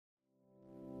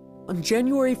On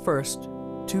January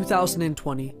 1st,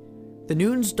 2020, the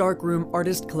Newton's Darkroom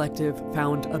Artist Collective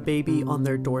found a baby on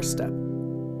their doorstep.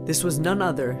 This was none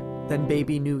other than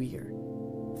Baby New Year.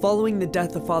 Following the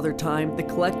death of Father Time, the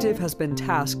collective has been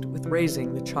tasked with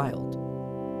raising the child.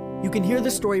 You can hear the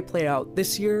story play out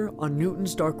this year on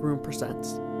Newton's Darkroom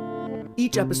Presents.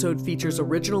 Each episode features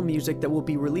original music that will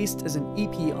be released as an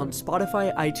EP on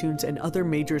Spotify, iTunes, and other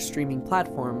major streaming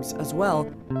platforms, as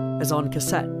well as on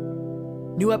cassette.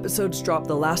 New episodes drop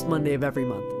the last Monday of every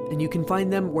month, and you can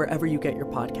find them wherever you get your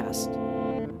podcast.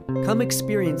 Come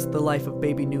experience the life of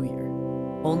Baby New Year,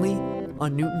 only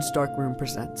on Newton's Darkroom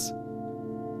Presents.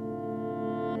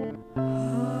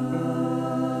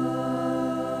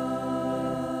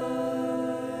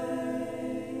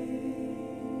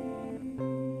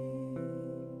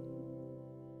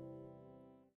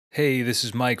 Hey, this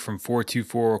is Mike from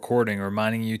 424 Recording,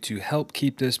 reminding you to help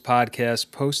keep this podcast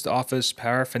post office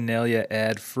paraphernalia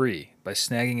ad-free by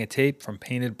snagging a tape from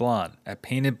Painted Blonde at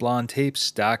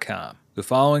paintedblondetapes.com. The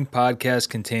following podcast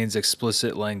contains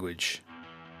explicit language.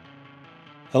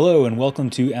 Hello and welcome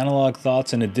to Analog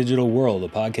Thoughts in a Digital World, a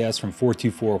podcast from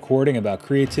 424 Recording about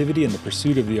creativity and the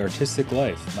pursuit of the artistic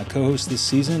life. My co-host this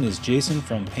season is Jason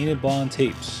from Painted Blonde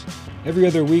Tapes. Every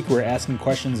other week, we're asking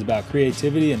questions about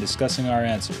creativity and discussing our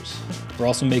answers. We're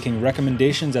also making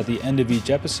recommendations at the end of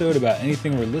each episode about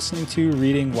anything we're listening to,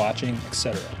 reading, watching,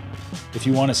 etc. If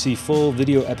you want to see full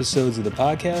video episodes of the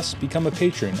podcast, become a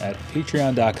patron at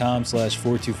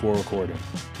patreon.com/424recording.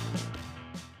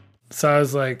 So I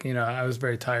was like, I was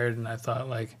very tired, and I thought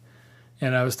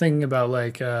and I was thinking about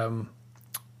kind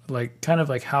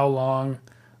of how long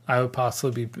I would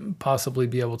possibly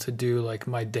be able to do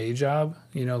my day job,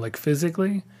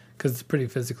 physically, because it's pretty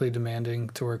physically demanding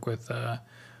to work with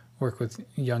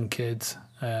young kids.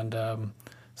 And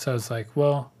so I was like,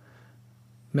 well,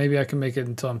 maybe I can make it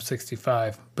until I'm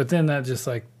 65. But then that just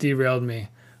derailed me.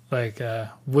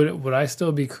 Would I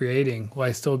still be creating? Will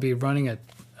I still be running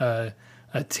a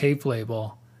tape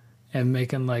label and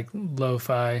making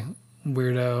lo-fi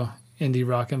weirdo indie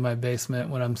rock in my basement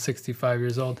when I'm 65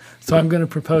 years old? So I'm going to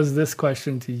propose this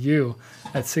question to you.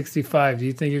 At 65, do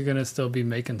you think you're going to still be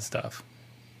making stuff?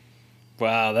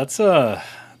 Wow, that's a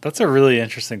really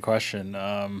interesting question.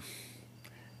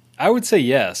 I would say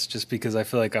yes, just because I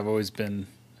feel like I've always been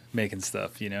making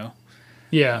stuff, Yeah.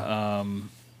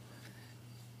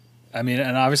 I mean,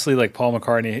 and obviously Paul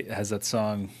McCartney has that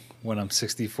song When I'm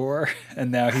 64,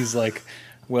 and now he's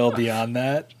well beyond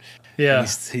that. Yeah,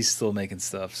 he's still making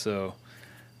stuff. So,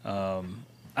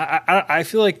 I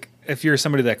feel like if you're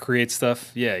somebody that creates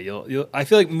stuff, yeah, you'll. I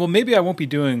feel like maybe I won't be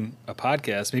doing a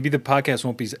podcast. Maybe the podcast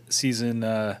won't be season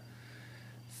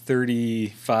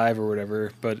 35 or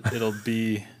whatever, but it'll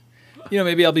be,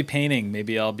 maybe I'll be painting.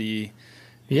 Maybe I'll be.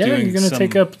 Yeah, you're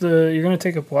gonna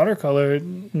take up watercolor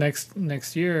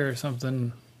next year or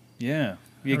something. Yeah.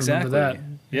 Exactly. That.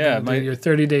 Yeah, your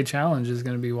 30-day challenge is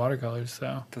going to be watercolors.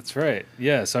 So that's right.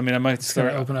 Yeah, so I mean, I might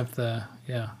start open up the.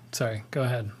 Yeah, sorry. Go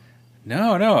ahead.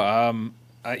 No.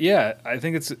 Yeah, I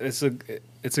think it's a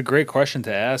great question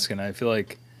to ask, and I feel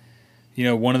like,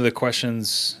 one of the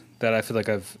questions that I feel like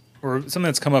or something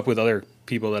that's come up with other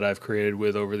people that I've created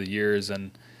with over the years, and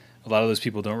a lot of those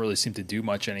people don't really seem to do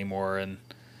much anymore. And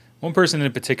one person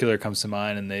in particular comes to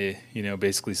mind, and they,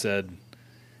 basically said,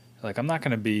 I'm not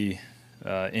going to be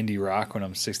indie rock when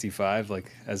I'm 65,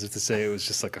 as if to say it was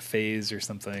just a phase or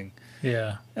something.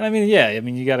 Yeah. And I mean,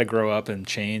 you got to grow up and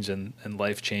change, and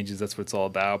life changes. That's what it's all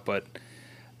about. But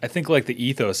I think the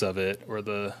ethos of it, or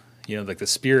the, the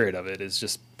spirit of it is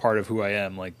just part of who I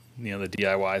am, the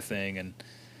DIY thing. And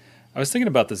I was thinking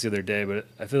about this the other day, but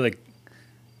I feel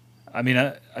I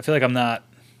feel like I'm not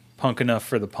punk enough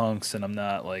for the punks, and I'm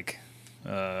not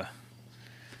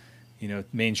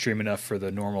mainstream enough for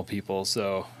the normal people.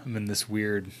 So I'm in this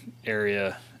weird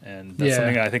area, and that's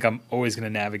something I think I'm always going to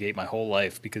navigate my whole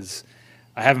life, because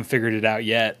I haven't figured it out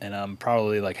yet, and I'm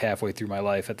probably halfway through my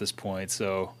life at this point.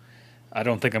 So I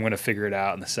don't think I'm going to figure it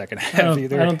out in the second half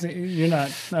either. I don't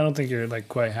think you're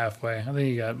quite halfway. I think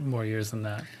you got more years than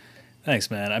that.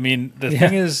 Thanks, man. I mean, the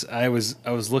thing is, I was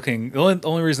looking. The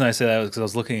only reason I say that was because I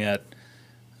was looking at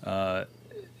how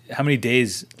many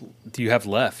days do you have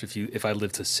left if I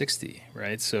live to 60,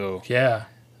 right? So yeah,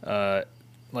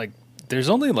 there's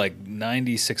only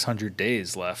 9,600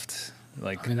 days left.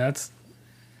 That's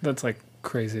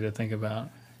crazy to think about.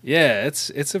 Yeah,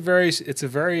 it's a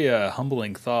very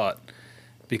humbling thought,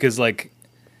 because it's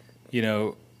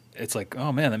oh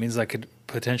man, that means I could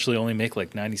potentially only make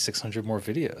 9,600 more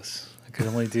videos. I could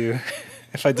only do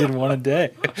if I did one a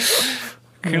day.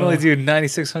 I could only do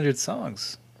 9,600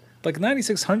 songs.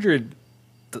 9,600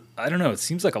 I don't know. It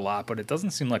seems like a lot, but it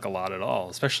doesn't seem like a lot at all.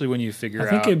 Especially when you figure out.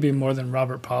 I think it'd be more than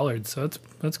Robert Pollard, so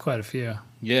that's quite a few.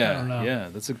 Yeah, I don't know. yeah,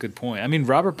 that's a good point. I mean,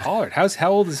 Robert Pollard.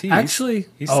 How old is he? Actually,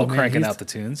 he's still man, cranking out the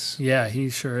tunes. Yeah, he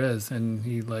sure is, and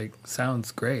he like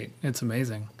sounds great. It's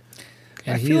amazing,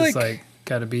 and I he's feel like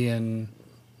got to be in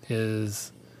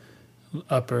his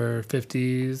upper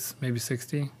 50s, maybe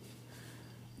 60.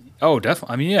 Oh,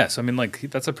 definitely. I mean, yes. I mean, like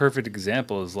that's a perfect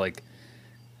example. Is like,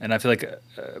 and I feel like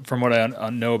from what I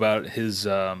know about his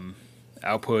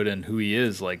output and who he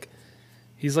is, like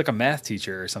he's like a math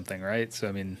teacher or something, right? So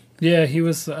I mean, yeah, he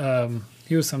was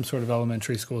some sort of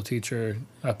elementary school teacher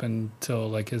up until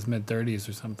like his mid 30s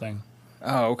or something.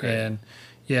 oh, okay. And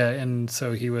yeah, and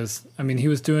so he was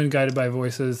doing Guided by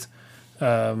Voices,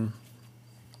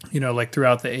 like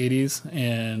throughout the 80s,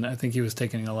 and I think he was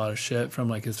taking a lot of shit from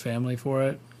like his family for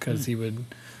it, because he would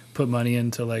put money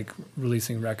into like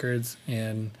releasing records,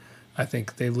 and I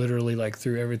think they literally like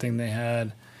threw everything they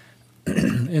had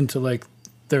into like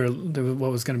their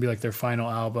what was going to be like their final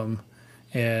album,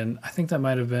 and I think that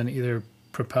might have been either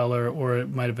Propeller or it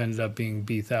might have ended up being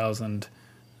B1000,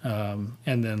 and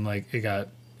then like it got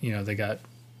they got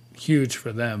huge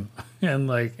for them, and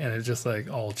it just like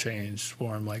all changed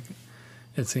for him, like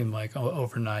it seemed like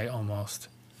overnight almost.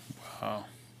 Wow.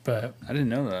 But I didn't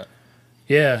know that.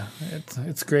 yeah,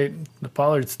 it's great. The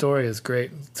Pollard story is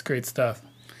great. It's great stuff.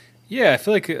 Yeah, I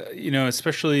feel like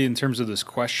especially in terms of this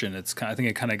question, I think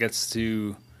it kind of gets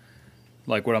to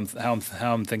like how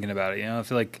I'm thinking about it. I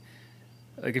feel like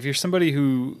if you're somebody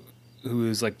who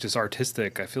is like just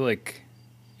artistic, I feel like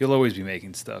you'll always be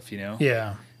making stuff.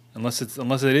 Yeah. Unless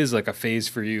it is like a phase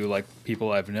for you, like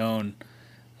people I've known.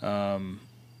 I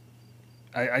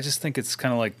just think it's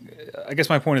kind of like, I guess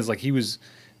my point is like he was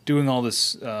doing all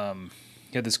this,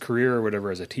 he had this career or whatever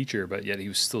as a teacher, but yet he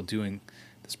was still doing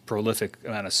this prolific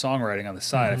amount of songwriting on the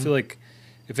side. I feel like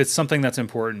if it's something that's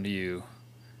important to you,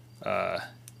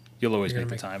 you'll always make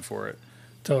the time for it.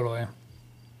 Totally.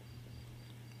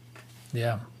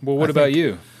 Yeah. Well, what about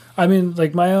you? I mean,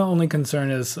 like my only concern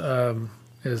is like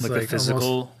the physical.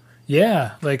 Almost,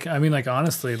 yeah. Like, I mean, like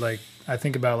honestly, like I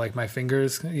think about like my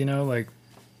fingers, like.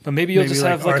 But maybe you'll just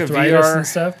have like a VR and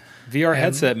stuff. VR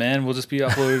headset, man. We'll just be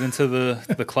uploaded into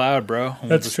the cloud, bro.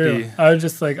 That's true. I was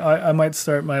just like, I might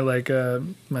start my like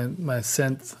my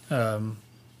synth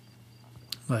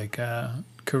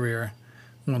career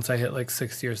once I hit like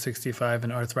 60 or 65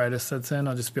 and arthritis sets in.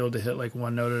 I'll just be able to hit like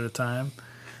one note at a time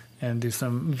and do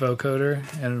some vocoder,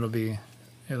 and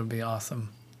it'll be awesome.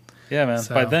 Yeah, man.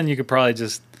 So, by then you could probably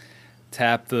just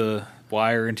tap the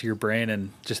wire into your brain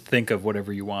and just think of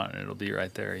whatever you want, and it'll be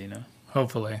right there.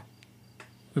 Hopefully.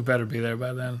 We better be there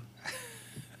by then.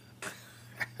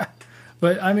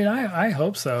 But I mean, I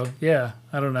hope so. Yeah,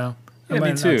 I don't know. I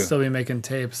might not still be making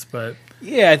tapes, but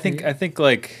yeah, I think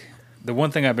like the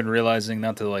one thing I've been realizing,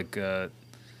 not to like cut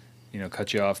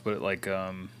you off, but like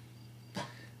I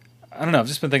don't know. I've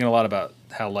just been thinking a lot about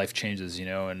how life changes,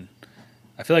 and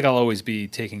I feel like I'll always be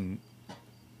taking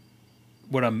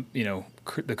what I'm, the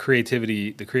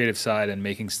creative side and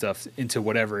making stuff into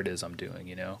whatever it is I'm doing,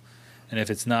 And if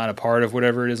it's not a part of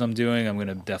whatever it is I'm doing, I'm going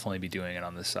to definitely be doing it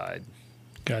on this side.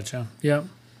 Gotcha. Yep.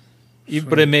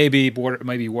 But it might be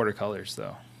watercolors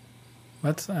though.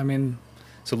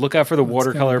 So look out for the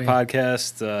watercolor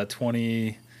podcast,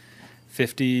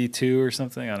 2052 or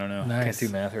something. I don't know. Nice. I can't do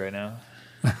math right now.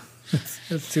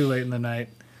 It's too late in the night.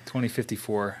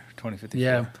 2054.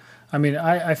 Yeah. I mean,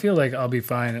 I feel like I'll be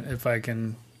fine if I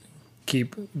can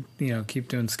keep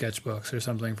doing sketchbooks or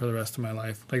something for the rest of my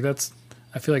life. Like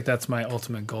I feel like that's my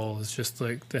ultimate goal, is just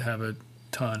like to have a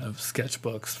ton of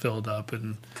sketchbooks filled up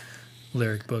and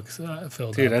lyric books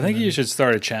filled up. Dude, I think you should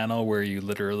start a channel where you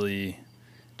literally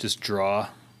just draw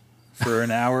for an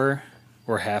hour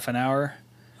or half an hour.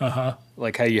 Uh-huh.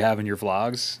 Like how you have in your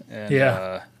vlogs.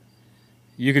 And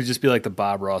you could just be like the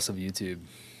Bob Ross of YouTube.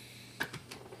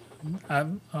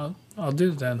 I'll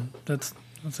do it then. That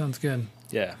sounds good.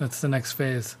 Yeah. That's the next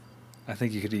phase. I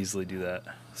think you could easily do that.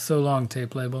 So long,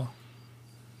 tape label.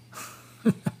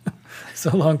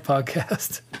 So long,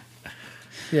 podcast.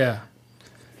 Yeah.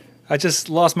 I just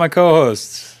lost my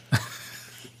co-host.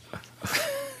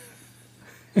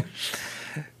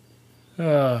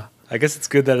 I guess it's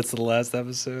good that it's the last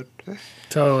episode.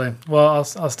 Totally. Well,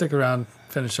 I'll stick around,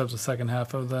 finish up the second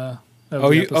half of the.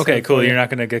 Okay, cool. You're not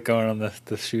going to get going on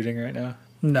the shooting right now?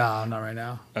 No, not right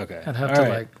now. Okay. I'd have to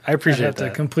right. I appreciate that.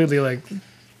 To completely like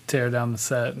tear down the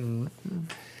set and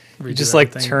you just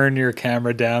like turn your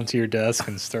camera down to your desk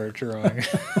and start drawing.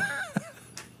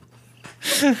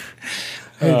 Hey,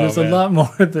 there's a lot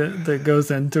more that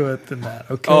goes into it than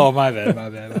that. Okay. Oh, my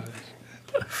bad.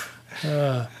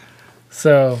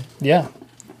 So yeah,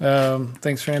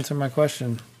 thanks for answering my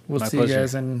question. We'll My see pleasure. you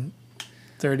guys in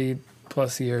 30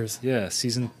 plus years. Yeah,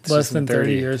 Less than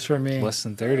 30 years for me. Less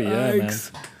than 30, yeah, man.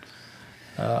 Yikes.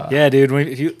 Yeah, dude.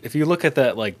 If you look at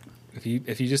that, like, if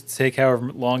you just take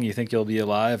however long you think you'll be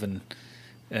alive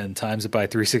and times it by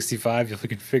 365, you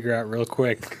can figure out real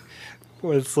quick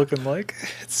what it's looking like.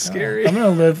 It's scary. I'm gonna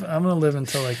live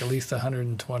until like at least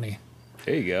 120.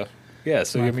 There you go. Yeah.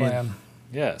 So My I mean, plan.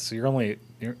 yeah. So you're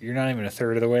not even a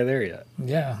third of the way there yet.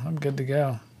 Yeah, I'm good to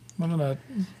go. I'm gonna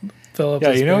fill up.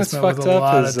 Yeah, this you know what's basement fucked with a up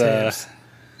lot is of tapes.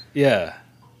 yeah,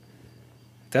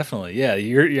 definitely. Yeah,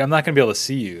 I'm not gonna be able to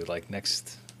see you like in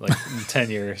 10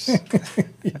 years.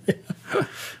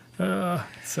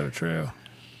 So true.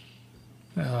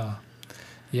 Yeah.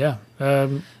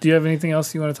 Do you have anything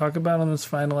else you want to talk about on this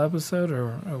final episode,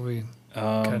 or are we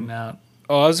cutting out?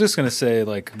 Oh, I was just gonna say,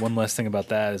 like, one last thing about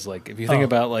that is, like, if you think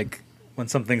about, like, when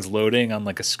something's loading on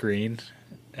like a screen,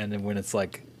 and then when it's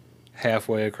like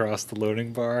halfway across the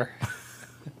loading bar,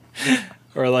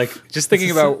 or like just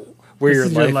thinking about where your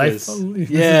life is.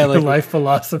 Yeah, like life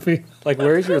philosophy. Like,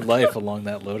 where's your life along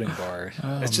that loading bar?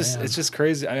 Oh, it's just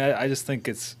crazy. I just think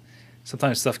it's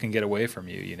sometimes stuff can get away from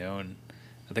you, you know, and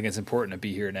I think it's important to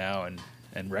be here now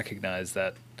and recognize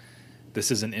that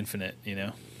this isn't infinite, you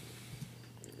know.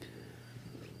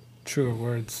 Truer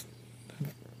words.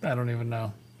 I don't even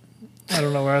know. I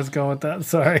don't know where I was going with that.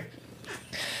 Sorry.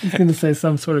 I was going to say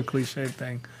some sort of cliche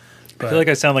thing. I feel like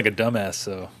I sound like a dumbass,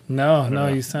 so. No,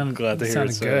 you sounded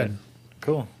good.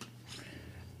 Cool.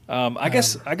 I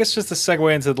guess just to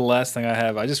segue into the last thing I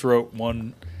have, I just wrote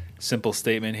one simple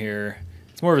statement here.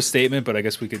 It's more of a statement, but I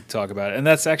guess we could talk about it. And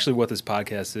that's actually what this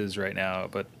podcast is right now.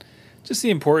 But just the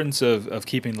importance of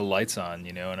keeping the lights on,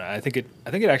 you know. And I think it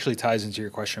actually ties into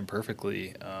your question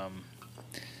perfectly.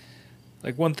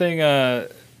 Like, one thing,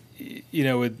 you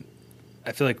know,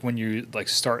 I feel like when you like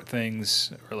start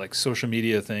things or like social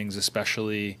media things,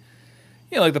 especially,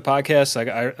 you know, like the podcast,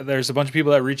 like there's a bunch of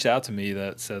people that reached out to me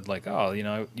that said like, oh, you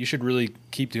know, you should really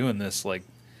keep doing this, like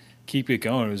keep it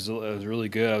going. It was really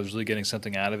good. I was really getting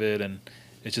something out of it, and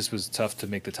it just was tough to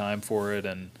make the time for it.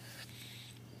 And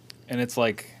it's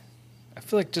like, I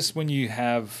feel like just when you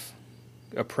have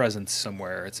a presence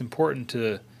somewhere, it's important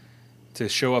to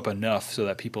show up enough so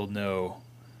that people know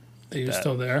that you're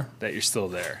still there. That you're still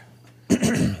there.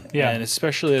 Yeah. And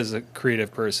especially as a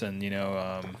creative person, you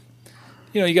know,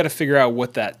 you got to figure out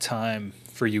what that time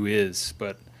for you is.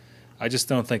 But I just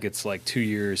don't think it's like 2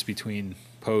 years between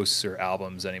posts or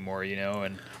albums anymore, you know.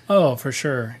 And oh, for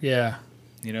sure, yeah.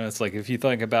 You know, it's like if you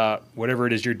think about whatever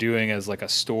it is you're doing as like a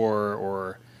store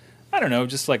or, I don't know,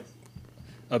 just like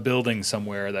a building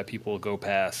somewhere that people go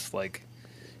past, like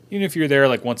even if you're there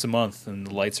like once a month and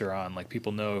the lights are on, like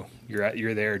people know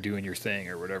you're there doing your thing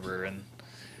or whatever. And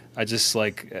I just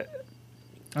like,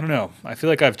 I don't know. I feel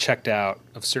like I've checked out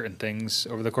of certain things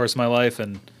over the course of my life.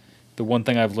 And the one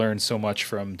thing I've learned so much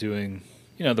from doing,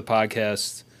 you know, the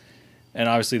podcast and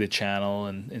obviously the channel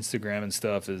and Instagram and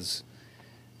stuff is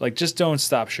like, just don't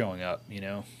stop showing up, you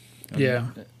know?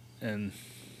 And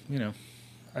you know,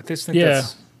 I just think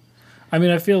that's... I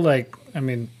mean, I feel like,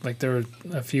 there were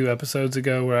a few episodes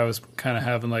ago where I was kind of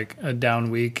having like a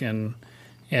down week and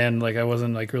like I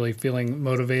wasn't like really feeling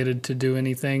motivated to do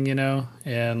anything, you know,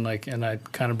 and I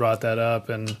kind of brought that up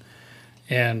and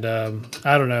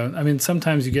I don't know. I mean,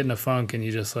 sometimes you get in a funk and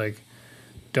you just like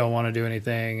don't want to do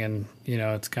anything, and you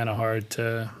know, it's kind of hard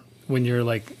to, when you're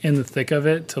like in the thick of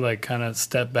it, to like kind of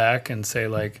step back and say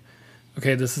like,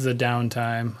 okay, this is a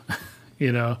downtime,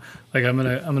 you know, like I'm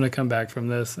gonna come back from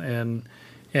this, and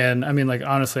I mean, like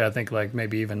honestly, I think like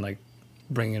maybe even like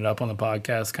bringing it up on the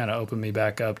podcast kind of opened me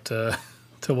back up to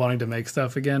wanting to make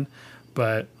stuff again.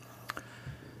 But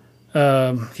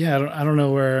yeah, I don't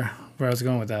know where I was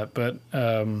going with that, but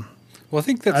well, I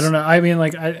think that's, I don't know. I mean,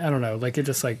 like I don't know. Like it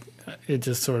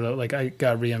just sort of like I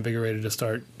got reinvigorated to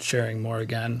start sharing more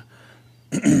again,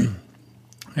 and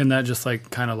that just like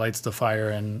kind of lights the fire.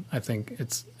 And I think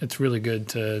it's really good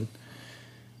to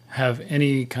have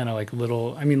any kind of like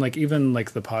little. I mean, like even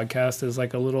like the podcast is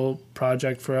like a little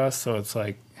project for us, so it's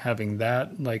like having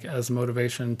that like as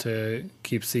motivation to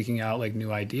keep seeking out like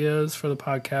new ideas for the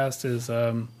podcast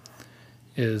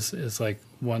is like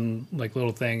one like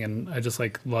little thing. And I just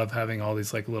like love having all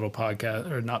these like little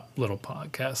projects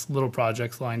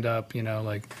lined up, you know,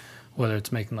 like whether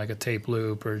it's making like a tape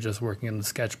loop or just working in the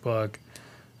sketchbook,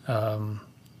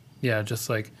 just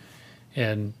like,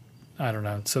 and I don't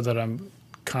know, so that I'm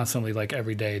constantly like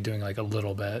every day doing like a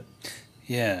little bit.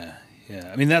 Yeah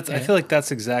I mean, I feel like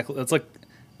that's like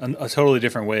a totally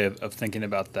different way of thinking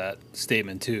about that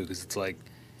statement too, because it's like,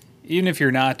 even if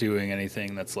you're not doing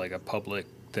anything that's like a public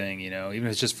thing, you know, even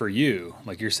if it's just for you,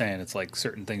 like you're saying, it's like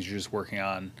certain things you're just working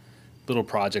on, little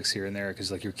projects here and there,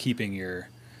 because like you're keeping your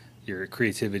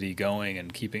creativity going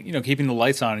and keeping the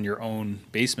lights on in your own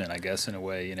basement, I guess, in a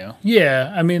way, you know.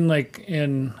 Yeah, I mean,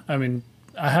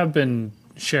 I have been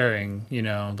sharing, you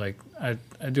know, like I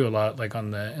do a lot like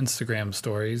on the Instagram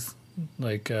stories,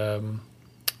 like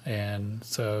and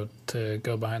so to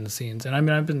go behind the scenes. And I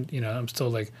mean, I've been, you know, I'm still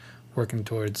like working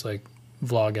towards like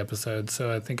vlog episodes,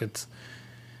 so I think it's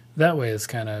that way is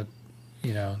kind of,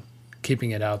 you know,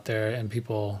 keeping it out there and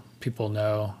people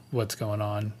know what's going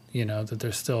on, you know, that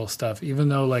there's still stuff, even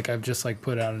though like I've just like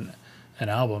put out an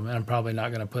album, and I'm probably not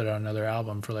going to put out another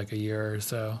album for like a year or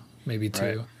so, maybe two.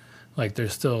 Right. Like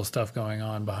there's still stuff going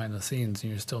on behind the scenes,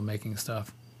 and you're still making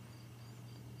stuff.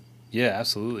 Yeah,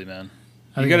 absolutely, man.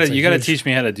 I You think it's gotta a you gotta huge- teach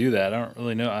me how to do that. I don't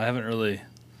really know. I haven't really.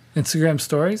 Instagram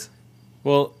stories.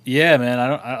 Well, yeah, man.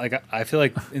 I feel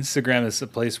like Instagram is a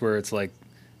place where it's like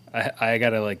I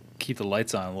gotta like keep the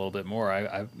lights on a little bit more.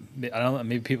 I don't know,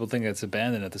 maybe people think it's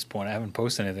abandoned at this point. I haven't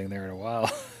posted anything there in a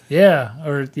while.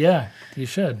 Yeah, you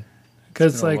should,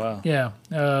 because It's been a like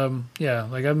while. yeah,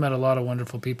 like I've met a lot of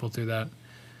wonderful people through that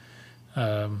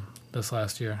this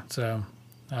last year, so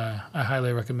I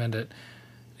highly recommend it.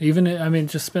 Even I mean,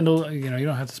 just spend you know, you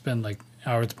don't have to spend like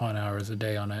hours upon hours a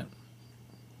day on it.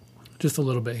 Just a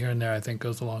little bit here and there, I think,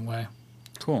 goes a long way.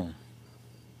 Cool.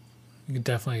 You could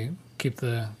definitely keep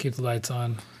the lights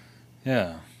on.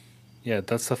 Yeah. Yeah,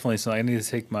 that's definitely something. I need to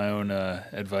take my own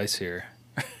advice here.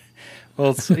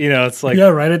 Well, it's, you know, it's like, Yeah,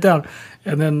 write it down.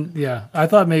 And then, yeah, I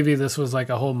thought maybe this was like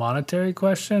a whole monetary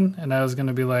question, and I was going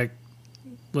to be like,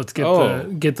 let's get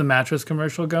the mattress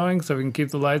commercial going so we can keep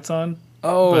the lights on.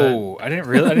 I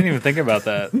didn't even think about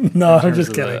that. No, in I'm terms just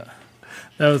of kidding. that.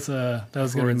 That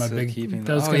was going to be my Towards, big keeping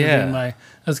that was the- going to yeah.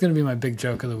 be my big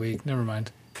joke of the week. Never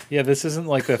mind. Yeah, this isn't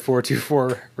like the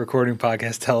 424 recording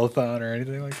podcast telethon or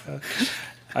anything like that.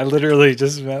 I literally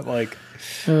just meant like,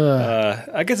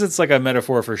 I guess it's like a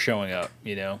metaphor for showing up,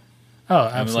 you know? Oh, I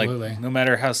mean, absolutely. like, no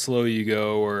matter how slow you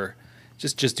go, or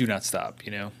just do not stop,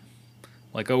 you know?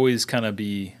 Like, always kind of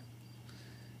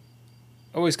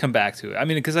always come back to it. I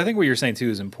mean, because I think what you're saying too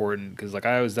is important, because like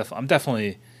I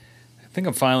think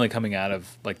I'm finally coming out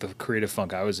of like the creative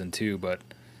funk I was in too, but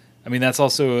I mean, that's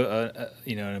also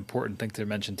you know, an important thing to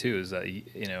mention too, is that,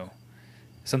 you know,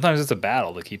 sometimes it's a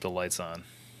battle to keep the lights on.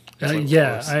 That's what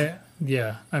it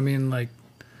was. I mean, like,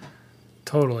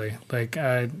 totally. Like,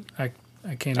 I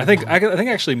can't. I think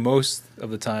actually most of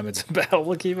the time it's a battle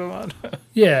to keep them on.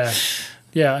 Yeah.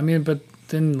 I mean, but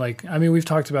then like, I mean, we've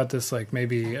talked about this like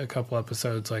maybe a couple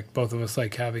episodes, like both of us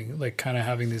like having like kind of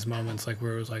having these moments like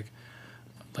where it was like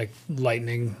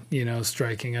lightning, you know,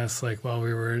 striking us like while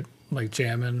we were like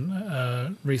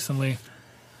jamming recently.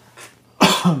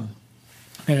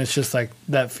 And it's just like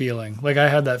that feeling. Like I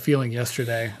had that feeling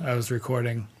yesterday. I was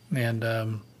recording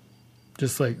and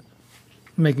just like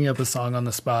making up a song on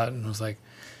the spot, and was like,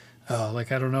 oh,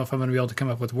 like I don't know if I'm gonna be able to come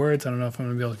up with words. I don't know if I'm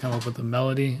gonna be able to come up with a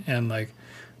melody. And like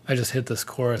I just hit this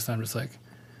chorus, and I'm just like,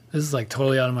 this is like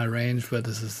totally out of my range, but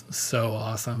this is so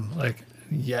awesome. Like,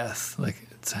 yes, like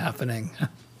it's happening.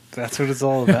 That's what it's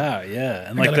all about, yeah.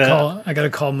 And I like I gotta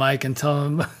call Mike and tell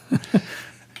him.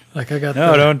 Like I got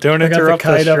don't I got interrupt the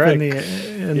kite the up strike.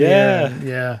 in the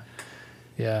air.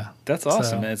 Yeah. That's awesome,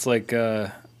 So- man. It's like,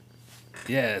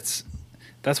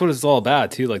 that's what it's all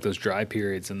about too. Like those dry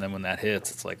periods, and then when that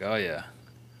hits, it's like, oh yeah,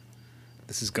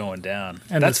 this is going down.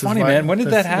 And That's this is funny, why- man. When did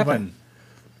this that is why- happen,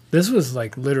 This was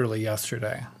like literally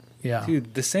yesterday. Yeah.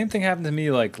 dude? The same thing happened to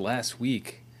me like last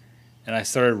week, and I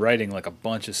started writing like a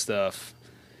bunch of stuff,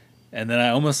 and then I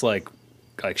almost like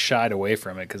shied away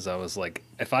from it because I was like,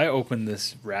 if I open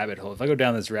this rabbit hole, if I go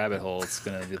down this rabbit hole, it's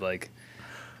gonna be like,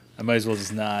 I might as well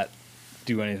just not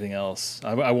do anything else.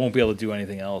 I won't be able to do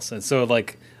anything else. And so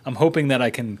like I'm hoping that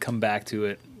I can come back to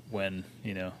it when,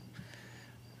 you know,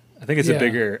 I think it's Yeah.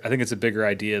 a bigger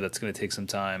idea that's going to take some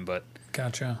time, but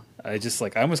Gotcha. I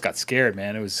almost got scared,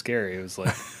 man. It was scary. It was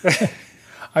like,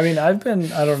 I mean, I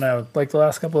don't know, like the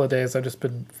last couple of days, I've just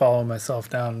been following myself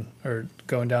down or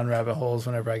going down rabbit holes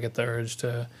whenever I get the urge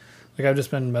to, like, I've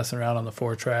just been messing around on the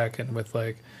 4-track and with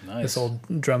like nice. this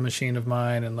old drum machine of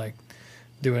mine and like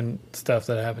doing stuff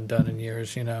that I haven't done in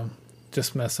years, you know,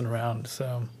 just messing around.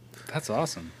 So That's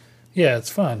awesome. yeah, it's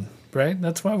fun, right?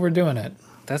 That's why we're doing it.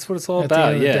 That's what it's all At the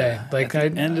about. end of the Yeah. day. Like,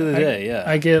 At the end of the day. Yeah.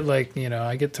 I get like, you know,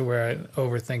 I get to where I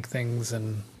overthink things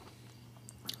and,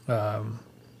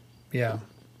 yeah,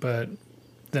 but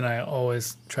then I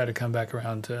always try to come back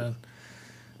around to,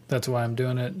 that's why I'm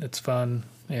doing it. It's fun.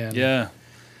 And Yeah.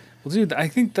 Well, dude, I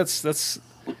think that's,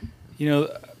 you know,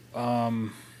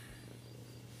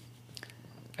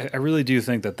 I really do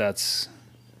think that's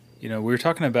You know, we were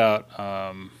talking about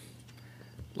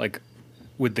like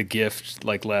with the gift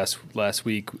like last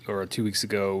week or 2 weeks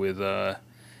ago with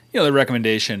you know, the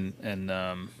recommendation and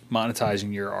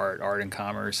monetizing your art and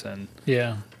commerce, and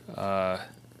Yeah.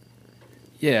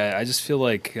 yeah, I just feel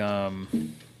like the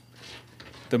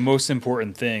most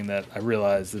important thing that I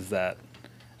realized is that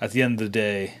at the end of the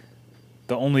day,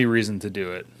 the only reason to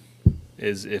do it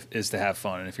is to have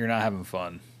fun, and if you're not having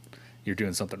fun, you're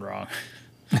doing something wrong.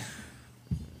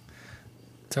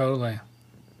 Totally.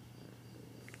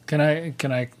 Can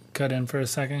I cut in for a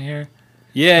second here?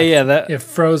 Yeah, that. It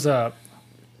froze up.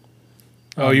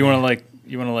 Oh, you want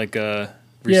to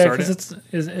restart because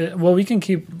it? well, we can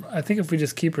keep. I think if we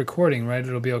just keep recording, right,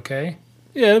 it'll be okay.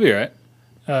 Yeah, it'll be all right.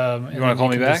 You want to call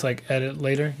me back? Just like edit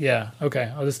later. Yeah.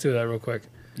 Okay. I'll just do that real quick.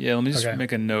 Yeah, let me just Okay.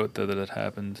 make a note that it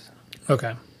happened.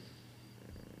 Okay.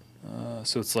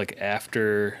 So it's like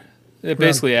after,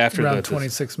 basically after around the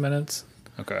 26 minutes.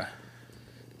 Okay.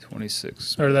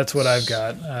 26. Or that's what I've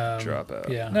got. Drop out.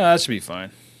 Yeah. No, that should be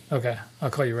fine. Okay. I'll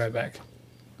call you right back.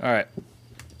 All right.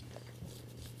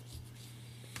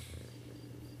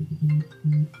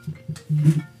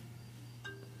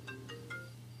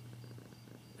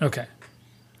 Okay.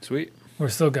 Sweet. We're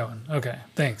still going. Okay.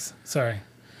 Thanks. Sorry.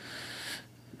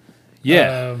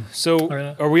 Yeah. So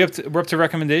right. we're up to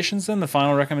recommendations then, the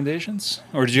final recommendations?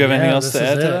 Or did you have anything else this to is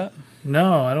add to it. that?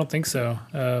 No, I don't think so.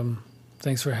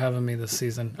 Thanks for having me this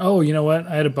season. Oh, you know what?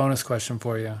 I had a bonus question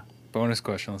for you. Bonus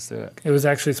question, let's do it. It was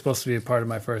actually supposed to be a part of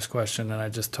my first question, and I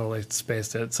just totally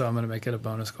spaced it. So I'm going to make it a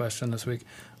bonus question this week.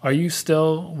 Are you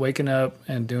still waking up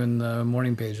and doing the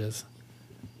morning pages?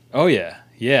 Oh yeah.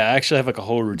 Yeah, I actually have like a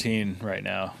whole routine right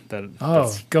now.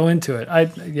 Go into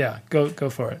it. Go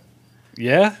for it.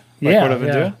 Yeah? Like yeah, what I've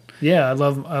been doing? Yeah, I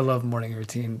love morning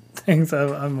routine things.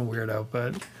 I'm a weirdo,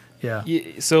 but yeah.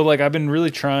 So like I've been really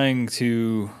trying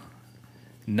to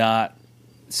not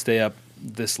stay up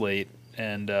this late,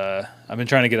 and I've been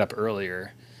trying to get up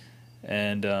earlier,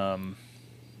 and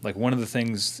like one of the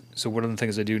things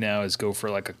I do now is go for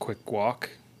like a quick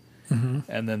walk,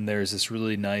 and then there's this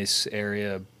really nice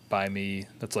area by me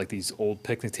that's like these old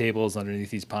picnic tables underneath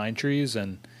these pine trees,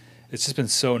 and it's just been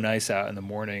so nice out in the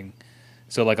morning.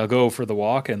 So like I'll go for the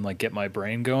walk and like get my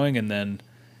brain going, and then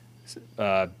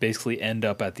basically end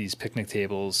up at these picnic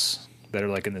tables that are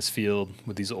like in this field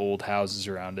with these old houses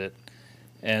around it,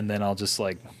 and then I'll just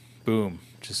like boom,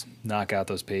 just knock out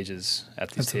those pages at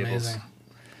these That's tables. amazing.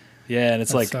 Yeah, and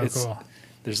it's That's like so cool.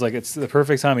 there's like it's the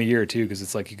perfect time of year too, because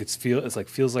it's like you could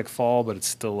feels like fall, but it's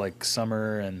still like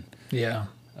summer, and Yeah.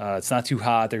 it's not too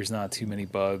hot. There's not too many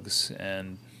bugs,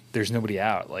 and there's nobody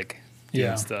out like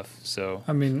doing stuff. So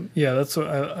I mean, yeah, that's what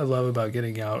I love about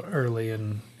getting out early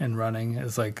and running.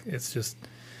 Is like it's just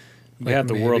you have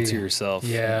the world to yourself.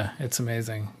 Yeah, it's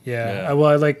amazing. Yeah.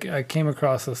 I came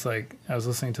across this, like I was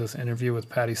listening to this interview with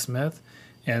Patti Smith,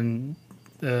 and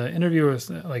the interviewer was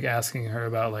like asking her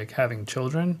about like having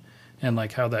children and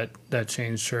like how that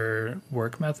changed her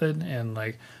work method, and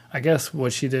like I guess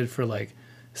what she did for like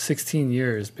 16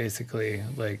 years basically,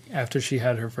 like after she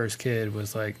had her first kid,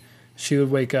 was like she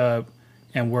would wake up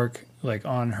and work like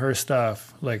on her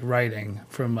stuff, like writing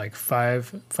from like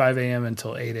 5 a.m.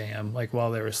 until 8 a.m. like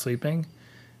while they were sleeping.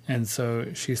 And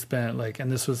so she spent like,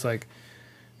 and this was like,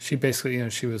 she basically, you know,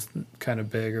 she was kind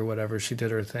of big or whatever. She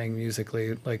did her thing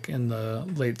musically like in the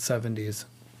late 70s.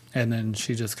 And then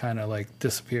she just kind of like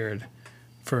disappeared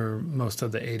for most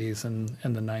of the 80s and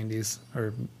the 90s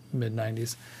or mid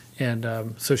 90s.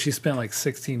 And so she spent like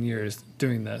 16 years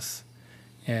doing this.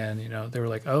 And, you know, they were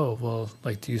like, oh, well,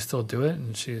 like, do you still do it?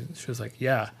 And she was like,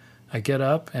 yeah, I get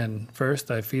up and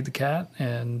first I feed the cat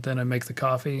and then I make the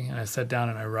coffee and I sit down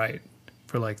and I write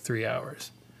for like 3 hours.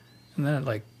 And then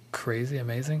like crazy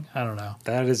amazing. I don't know.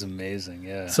 That is amazing.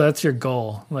 Yeah. So that's your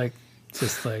goal. Like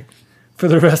just like for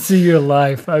the rest of your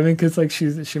life. I mean, cause like she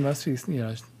must be, you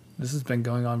know, this has been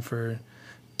going on for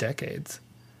decades.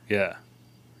 Yeah.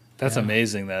 That's Yeah.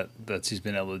 amazing that she's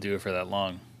been able to do it for that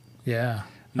long. Yeah.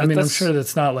 I mean, I'm sure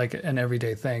that's not like an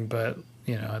everyday thing, but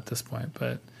you know, at this point,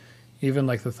 but even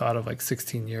like the thought of like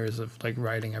 16 years of like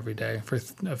writing every day for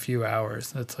a few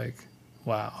hours, that's like,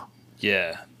 wow.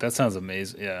 Yeah. That sounds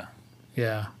amazing. Yeah.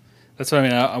 Yeah. That's what I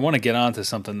mean. I want to get onto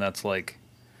something that's like,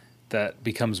 that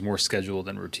becomes more scheduled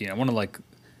and routine. I want to like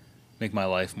make my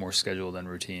life more scheduled and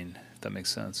routine, if that makes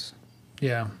sense.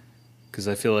 Yeah. Because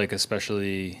I feel like,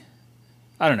 especially,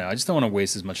 I don't know, I just don't want to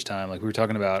waste as much time. Like we were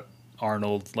talking about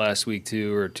Arnold last week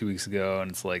too, or 2 weeks ago,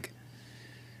 and it's like,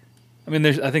 I mean,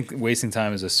 I think wasting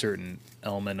time is a certain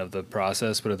element of the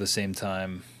process, but at the same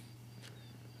time,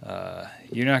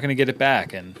 you're not going to get it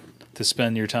back. And to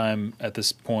spend your time at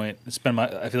this point.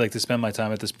 I feel like to spend my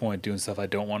time at this point doing stuff I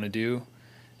don't want to do,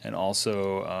 and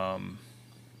also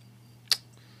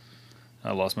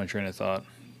I lost my train of thought.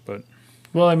 But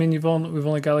well, I mean, we've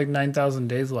only got like 9,000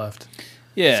 days left.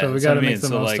 yeah, So we that's got what to I make the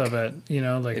mean. So, most like, of it. You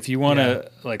know, like if you want to,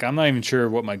 like, I'm not even sure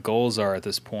what my goals are at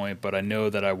this point, but I know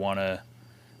that I want to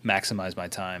maximize my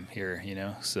time here. You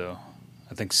know, so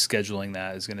I think scheduling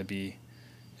that is going to be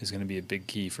a big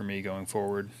key for me going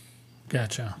forward.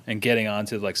 Gotcha. And getting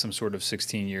onto like some sort of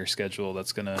 16-year schedule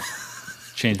that's going to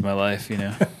change my life. You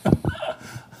know.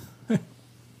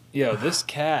 Yo, this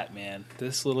cat, man,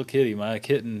 this little kitty, my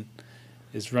kitten,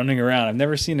 is running around. I've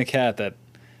never seen a cat that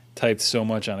typed so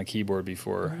much on a keyboard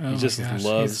before. Oh He just my gosh,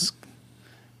 loves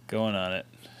going on it.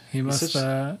 He must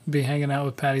be hanging out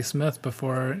with Patti Smith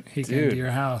before he came Dude, to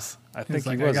your house. I think He's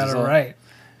like, he was. I got it right.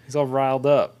 He's all riled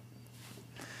up.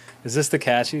 Is this the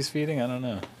cat she's feeding? I don't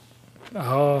know.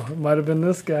 Oh, it might have been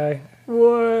this guy.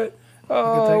 What?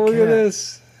 Oh, look at that cat.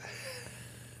 this.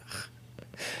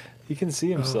 He can see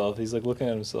himself. He's like looking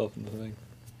at himself in the thing.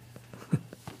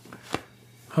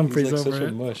 Humphrey's He's like over such a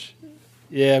it. mush.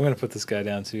 Yeah, I'm going to put this guy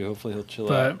down too. Hopefully he'll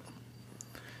chill out.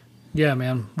 But yeah,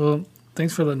 man. Well,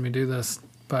 thanks for letting me do this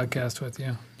podcast with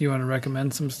you. Do you want to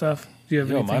recommend some stuff? Do you have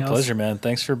Yo, anything my else? pleasure, man.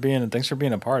 Thanks for being a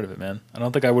part of it, man. I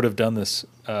don't think I would have done this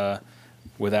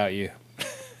without you.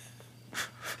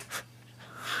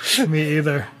 Me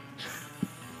either.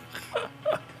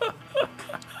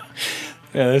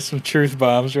 Yeah, there's some truth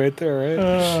bombs right there,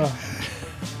 right?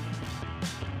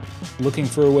 Looking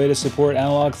for a way to support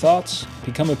Analog Thoughts?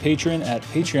 Become a patron at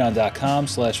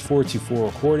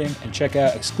patreon.com/424recording and check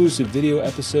out exclusive video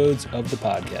episodes of the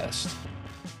podcast.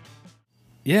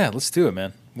 Yeah, let's do it,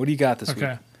 man. What do you got this week?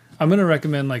 Okay. I'm going to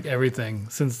recommend like everything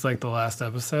since like the last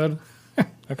episode.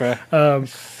 Okay.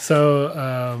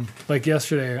 So like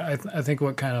yesterday, I think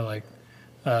what kind of like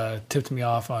tipped me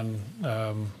off on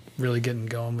really getting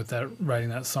going with that, writing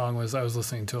that song, was I was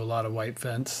listening to a lot of White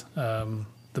Fence, the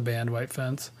band White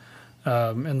Fence,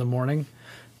 in the morning.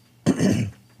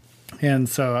 And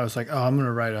so I was like, oh, I'm going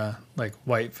to write a like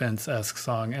White Fence-esque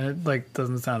song. And it like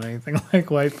doesn't sound anything like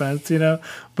White Fence, you know,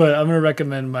 but I'm going to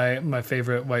recommend my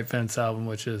favorite White Fence album,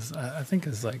 which is, I think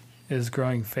is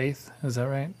Growing Faith. Is that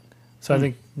right? So I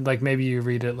think like maybe you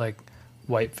read it like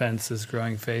White Fence is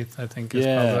Growing Faith, I think is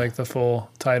probably like the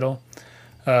full title.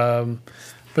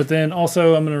 But then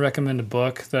also I'm going to recommend a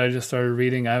book that I just started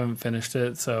reading. I haven't finished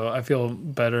it, so I feel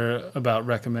better about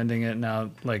recommending it now,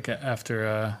 like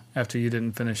after you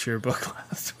didn't finish your book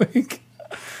last week.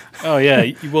 Oh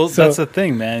yeah, well So- that's the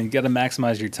thing, man. You got to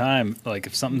maximize your time. Like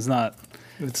if something's not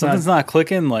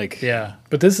clicking, like Yeah,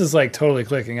 but this is like totally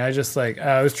clicking. I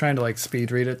was trying to like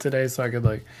speed read it today so I could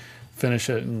like finish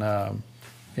it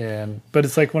but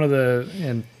it's like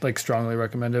like strongly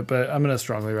recommend it, but I'm going to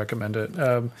strongly recommend it.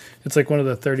 It's like one of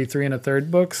the 33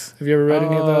 1/3 books. Have you ever read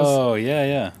any of those? Oh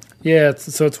yeah. Yeah,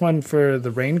 it's one for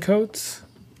the raincoats.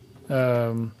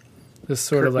 This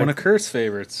sort of like one of Kurt's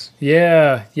favorites.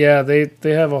 Yeah, they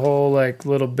have a whole like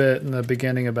little bit in the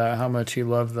beginning about how much he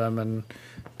loved them and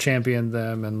championed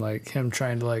them, and like him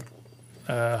trying to like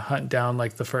hunt down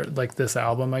like the first, like this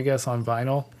album, I guess, on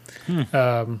vinyl.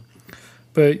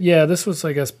 But yeah, this was,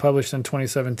 I guess, published in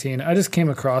 2017. I just came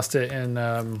across it in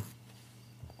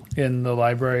the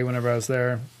library whenever I was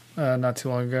there not too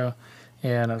long ago,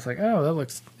 and I was like, oh, that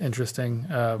looks interesting.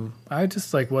 I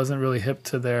just like wasn't really hip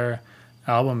to their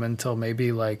album until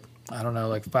maybe like, I don't know,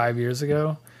 like 5 years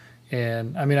ago.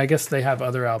 And I mean, I guess they have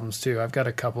other albums too. I've got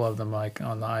a couple of them like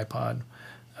on the iPod.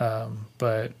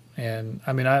 And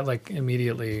I mean, I like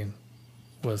immediately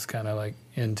was kind of like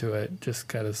into it just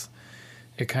because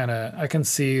I can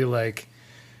see like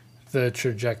the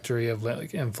trajectory of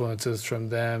like influences from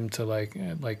them to like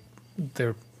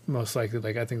they're most likely,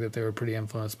 like, I think that they were pretty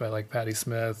influenced by like Patti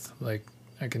Smith. Like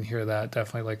I can hear that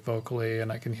definitely like vocally,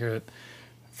 and I can hear it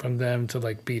from them to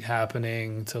like Beat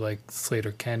Happening to like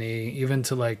Slater Kenny, even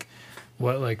to like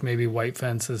what like maybe White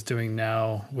Fence is doing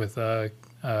now with their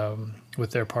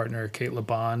partner Kate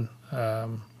LeBon.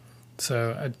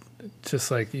 So I just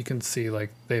like, you can see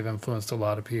like they've influenced a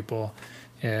lot of people.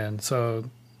 And so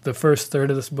the first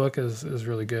third of this book is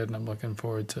really good, and I'm looking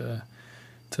forward to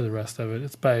the rest of it.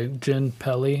 It's by Jen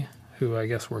Pelly, who I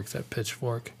guess works at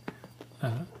Pitchfork.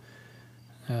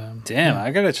 Damn,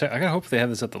 I gotta check. I gotta hope they have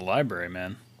this at the library,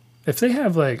 man. If they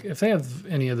have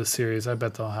any of the series, I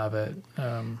bet they'll have it.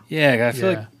 Yeah, I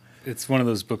feel like it's one of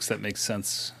those books that makes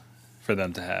sense for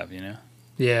them to have, you know?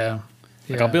 Yeah.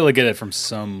 Like I'll be able to get it from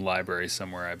some library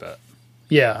somewhere, I bet.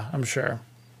 Yeah, I'm sure.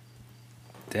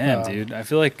 Damn, dude. I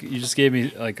feel like you just gave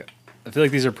me, like, I feel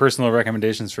like these are personal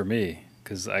recommendations for me,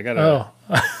 because I gotta...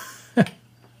 Oh.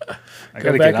 I Go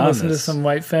gotta back get and on listen this. to some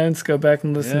White Fence. Go back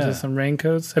and listen Yeah. to some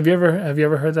Raincoats. Have you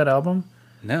ever heard that album?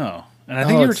 No, and I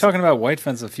think you were it's- talking about White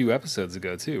Fence a few episodes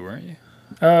ago too, weren't you?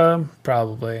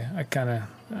 Probably. I kind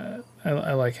of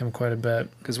I like him quite a bit.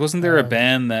 Because wasn't there a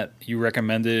band that you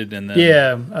recommended, and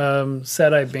then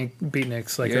Sad-Eye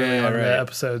Beatniks, like early Yeah, on in right. the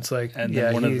episodes, like and yeah,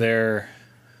 then one of their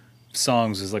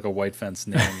songs is like a White Fence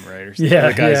name, right? Or something. yeah,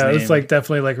 the guy's yeah, it name, was like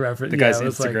definitely like reference. the Yeah, guy's it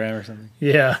was Instagram like, or something.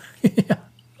 yeah, yeah,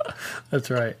 that's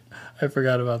right. I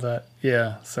forgot about that.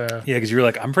 Yeah, so Yeah, because you were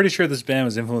like, I'm pretty sure this band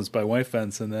was influenced by White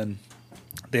Fence, and then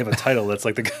they have a title that's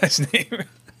like the guy's name.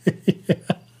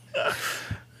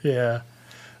 yeah,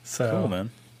 so Cool, man.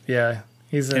 yeah,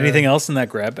 he's Anything else in that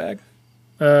grab bag?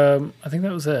 I think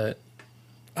that was it.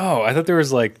 Oh, I thought there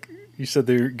was like, you said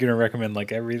they were gonna recommend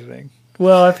like everything.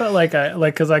 Well, I felt like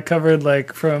because I covered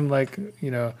like from like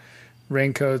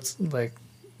Raincoats, like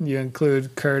you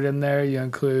include Kurt in there, you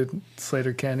include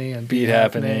Slater Kenny and Beat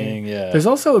Happening, yeah. There's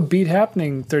also a Beat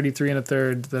Happening 33 and a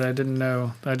third that I didn't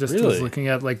know. I just Really? was looking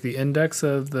at like the index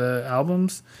of the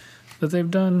albums that they've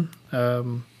done.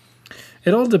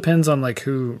 It all depends on like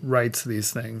who writes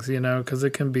these things, because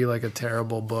it can be like a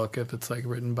terrible book if it's like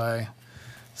written by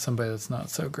somebody that's not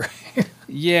so great.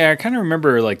 Yeah, I kind of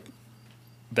remember like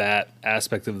that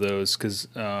aspect of those because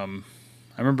I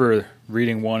remember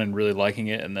reading one and really liking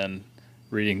it, and then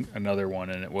reading another one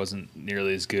and it wasn't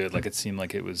nearly as good. Like it seemed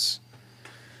like it was,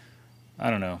 I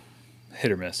don't know,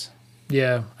 hit or miss.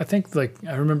 Yeah, I think like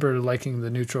I remember liking the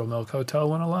Neutral Milk Hotel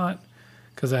one a lot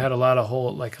because I had a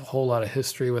whole lot of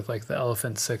history with like the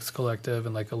Elephant Six Collective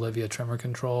and like Olivia Tremor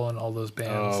Control and all those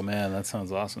bands. Oh man, that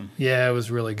sounds awesome. Yeah, it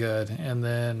was really good. And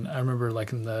then I remember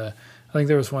liking I think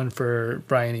there was one for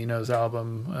Brian Eno's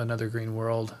album Another Green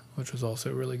World, which was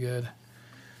also really good.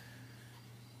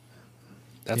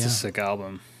 That's Yeah. a sick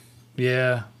album.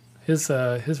 Yeah, his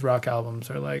rock albums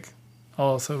are like. I'll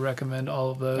also recommend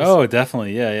all of those. Oh,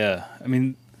 definitely. Yeah, yeah. I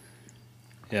mean,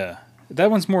 yeah.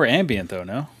 That one's more ambient though,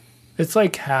 no? It's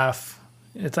like half.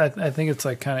 I think it's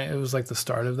like it was like the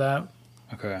start of that.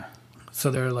 Okay. So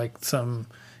there are like some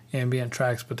ambient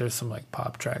tracks, but there's some like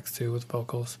pop tracks too with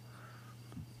vocals.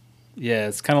 Yeah,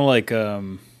 it's kind of like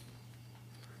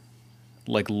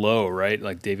Low, right?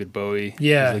 Like David Bowie.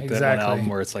 Yeah, There's, like, that exactly. one album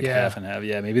where it's like Yeah. half and half.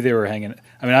 Yeah, maybe they were hanging.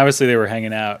 I mean, obviously they were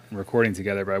hanging out and recording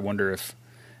together, but I wonder if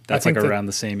that's like think that- around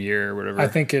the same year or whatever. I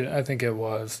think it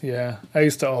was. Yeah, I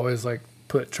used to always like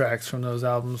put tracks from those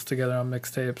albums together on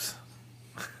mixtapes,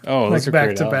 oh, like those are back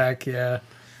great to albums. back. Yeah.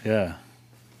 Yeah.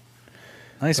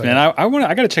 Nice, But- man.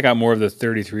 I got to check out more of the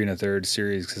 33 and a third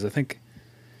series because I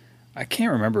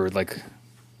can't remember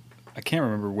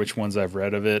which ones I've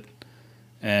read of it,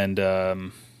 and I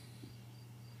don't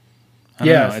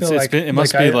Yeah, know. I feel like- It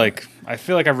must like be I- like I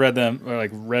feel like I've read them or like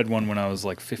read one when I was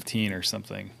like 15 or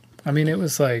something. I mean, it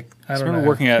was like I I don't remember know.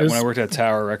 working at It was- when I worked at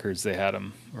Tower Records, they had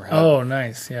them. Or had Oh,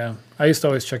 nice. Yeah, I used to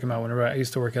always check them out whenever I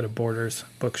used to work at a Borders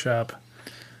bookshop,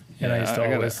 and I Yeah, used to I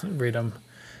gotta- always read them.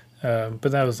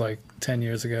 But that was like 10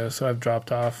 years ago, so I've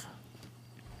dropped off.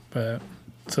 But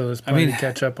so there's plenty mean- to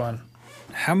catch up on.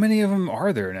 How many of them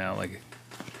are there now? Like,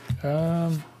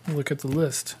 Look at the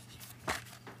list.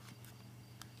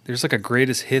 there's like a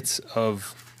greatest hits of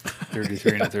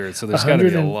 33 and a third, so there's got to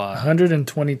be a lot.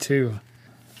 122.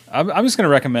 I'm just gonna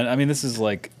recommend. I mean, this is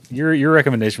like your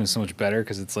recommendation was so much better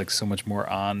because it's like so much more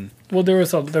on. Well, there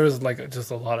was like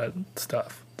just a lot of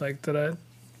stuff like that I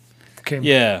came.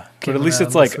 Yeah, but came at least around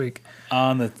it's like this week.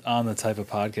 on the type of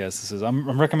podcast this is.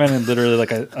 I'm recommending literally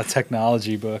like a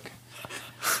technology book.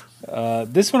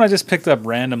 This one I just picked up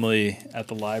randomly at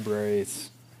the library.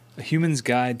 It's A Human's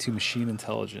Guide to Machine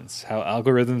Intelligence: How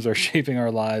Algorithms Are Shaping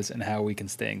Our Lives and How We Can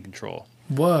Stay in Control.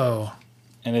 Whoa.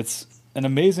 And it's an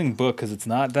amazing book because it's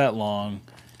not that long.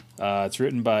 It's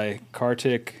written by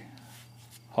Kartik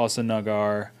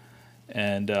Hosanagar,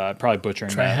 and probably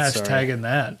butchering Try that. Sorry. hashtagging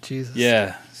that. Jesus.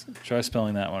 Yeah, try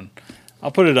spelling that one.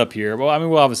 I'll put it up here. Well, I mean,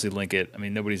 we'll obviously link it. I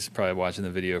mean, nobody's probably watching the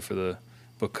video for the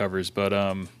book covers, but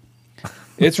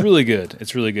it's really good.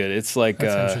 It's really good. It's like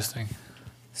That's interesting.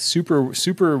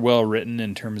 super well written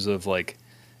in terms of like,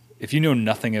 if you know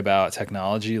nothing about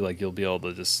technology, like you'll be able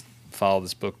to just follow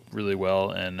this book really well,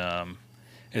 and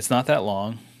it's not that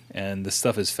long, and this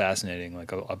stuff is fascinating,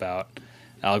 like about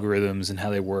algorithms and how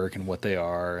they work and what they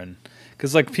are, and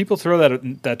because like people throw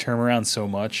that term around so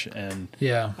much, and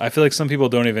Yeah. I feel like some people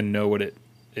don't even know what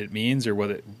it means or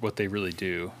what they really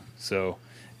do. So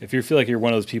if you feel like you're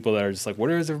one of those people that are just like, what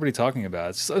is everybody talking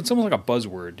about? It's almost like a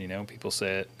buzzword, People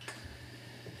say it,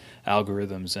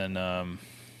 algorithms, and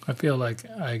I feel like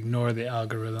I ignore the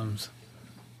algorithms.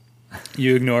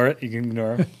 you ignore it. You can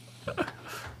ignore them.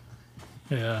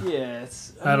 Yeah. Yeah,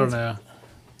 I don't know.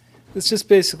 It's just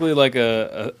basically like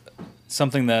a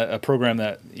program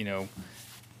that,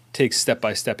 takes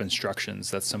step-by-step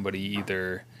instructions that somebody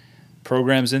either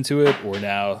programs into it, or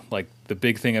now, like, the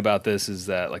big thing about this is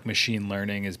that, like, machine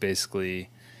learning is basically,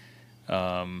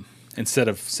 instead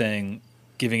of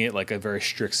giving it like a very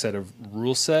strict set of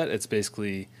rule set, it's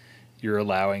basically you're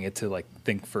allowing it to, like,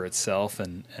 think for itself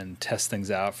and test things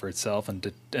out for itself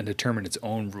and determine its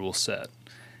own rule set.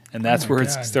 And that's where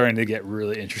it's starting to get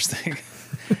really interesting.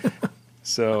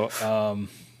 So,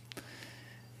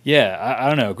 I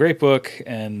don't know. Great book,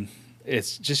 and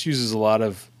it just uses a lot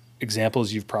of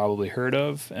examples you've probably heard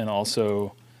of, and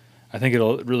also I think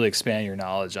it'll really expand your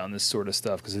knowledge on this sort of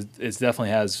stuff, because it definitely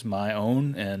has my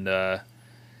own, and I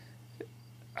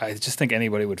just think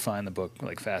anybody would find the book,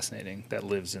 like, fascinating that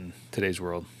lives in today's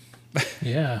world.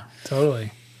 Yeah,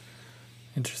 totally.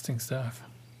 Interesting stuff.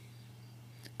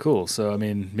 Cool. So, I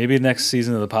mean, maybe the next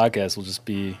season of the podcast will just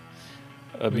be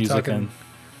music and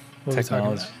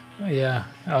technology. Yeah,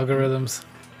 algorithms.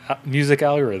 Music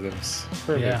algorithms.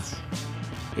 Perfect. Yeah.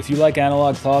 If you like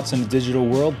Analog Thoughts in the digital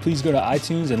world, please go to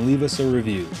iTunes and leave us a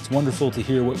review. It's wonderful to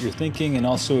hear what you're thinking, and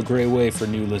also a great way for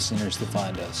new listeners to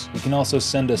find us. You can also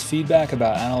send us feedback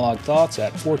about Analog Thoughts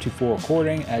at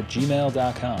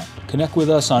 424recording@gmail.com. Connect with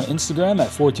us on Instagram at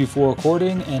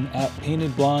 424recording and at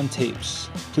Painted Blonde Tapes.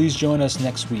 Please join us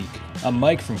next week. I'm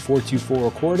Mike from 424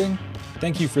 Recording.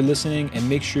 Thank you for listening, and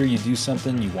make sure you do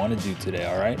something you want to do today,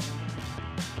 all right?